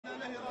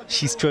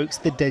She strokes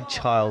the dead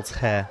child's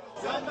hair.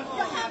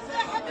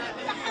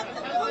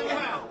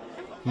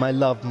 "My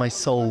love, my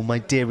soul, my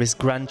dearest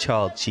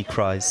grandchild," she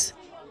cries.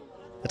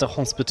 At a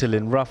hospital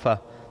in Rafah,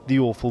 the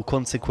awful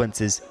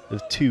consequences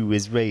of 2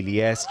 Israeli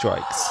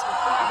airstrikes.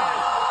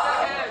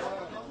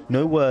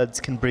 No words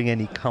can bring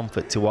any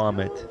comfort to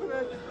Ahmed.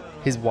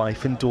 His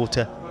wife and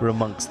daughter were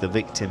amongst the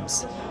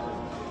victims.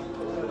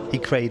 He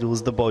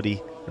cradles the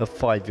body of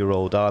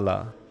 5-year-old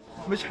Ala.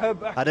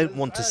 I don't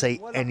want to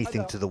say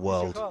anything to the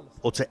world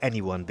or to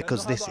anyone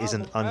because this is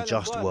an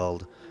unjust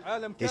world.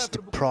 It's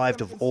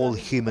deprived of all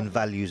human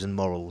values and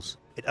morals.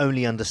 It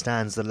only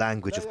understands the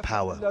language of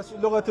power.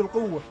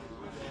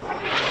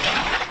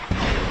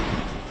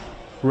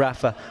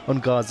 Rafah, on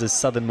Gaza's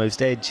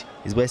southernmost edge,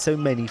 is where so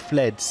many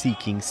fled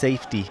seeking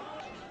safety.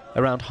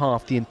 Around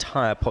half the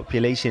entire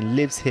population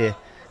lives here,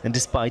 and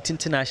despite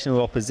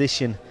international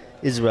opposition,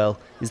 Israel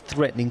is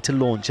threatening to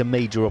launch a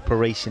major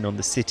operation on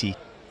the city.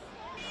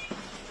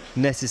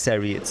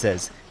 Necessary, it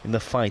says, in the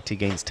fight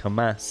against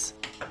Hamas.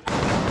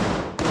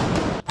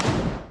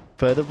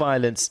 Further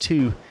violence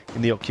too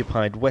in the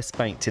occupied West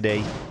Bank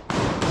today.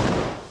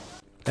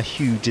 A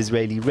huge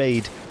Israeli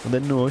raid on the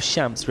Nur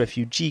Shams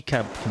refugee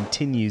camp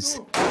continues.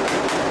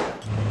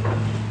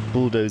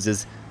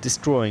 Bulldozers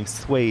destroying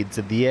swathes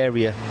of the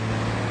area.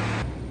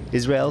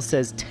 Israel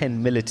says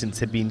 10 militants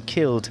have been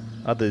killed,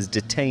 others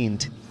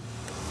detained.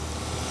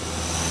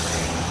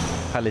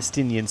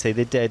 Palestinians say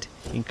the dead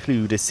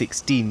include a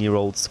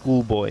 16-year-old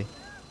schoolboy.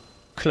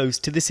 Close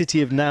to the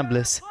city of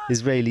Nablus,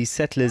 Israeli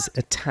settlers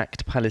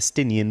attacked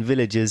Palestinian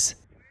villagers.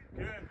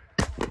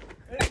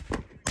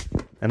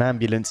 An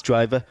ambulance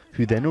driver,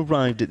 who then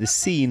arrived at the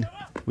scene,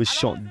 was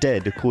shot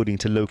dead, according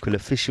to local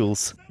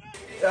officials.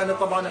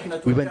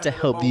 "We went to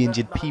help the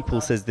injured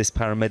people," says this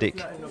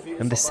paramedic,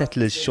 "and the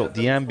settlers shot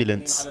the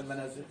ambulance."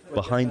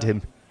 Behind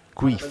him,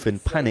 grief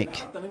and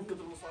panic.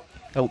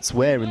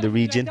 Elsewhere in the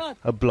region,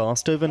 a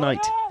blast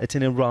overnight at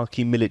an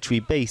Iraqi military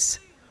base,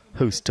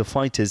 host to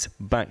fighters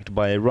backed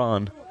by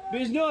Iran.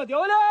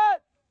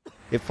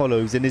 It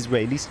follows an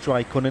Israeli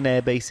strike on an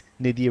airbase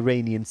near the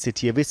Iranian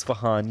city of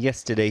Isfahan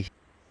yesterday.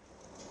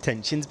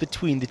 Tensions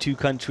between the two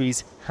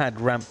countries had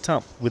ramped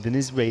up with an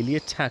Israeli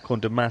attack on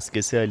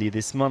Damascus earlier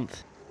this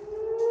month.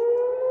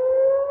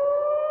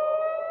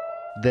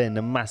 Then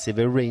a massive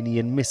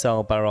Iranian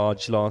missile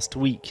barrage last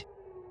week.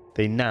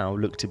 They now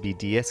look to be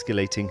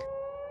de-escalating.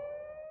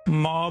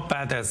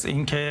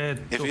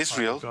 If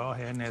Israel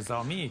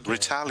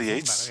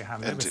retaliates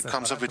and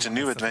comes up with a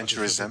new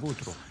adventurism,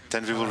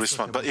 then we will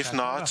respond. But if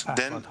not,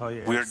 then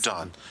we're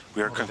done.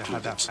 We are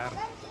concluded.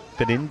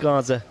 But in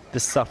Gaza, the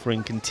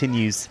suffering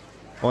continues.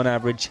 On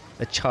average,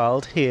 a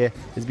child here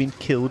has been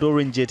killed or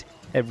injured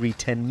every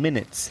 10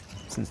 minutes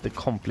since the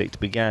conflict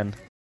began.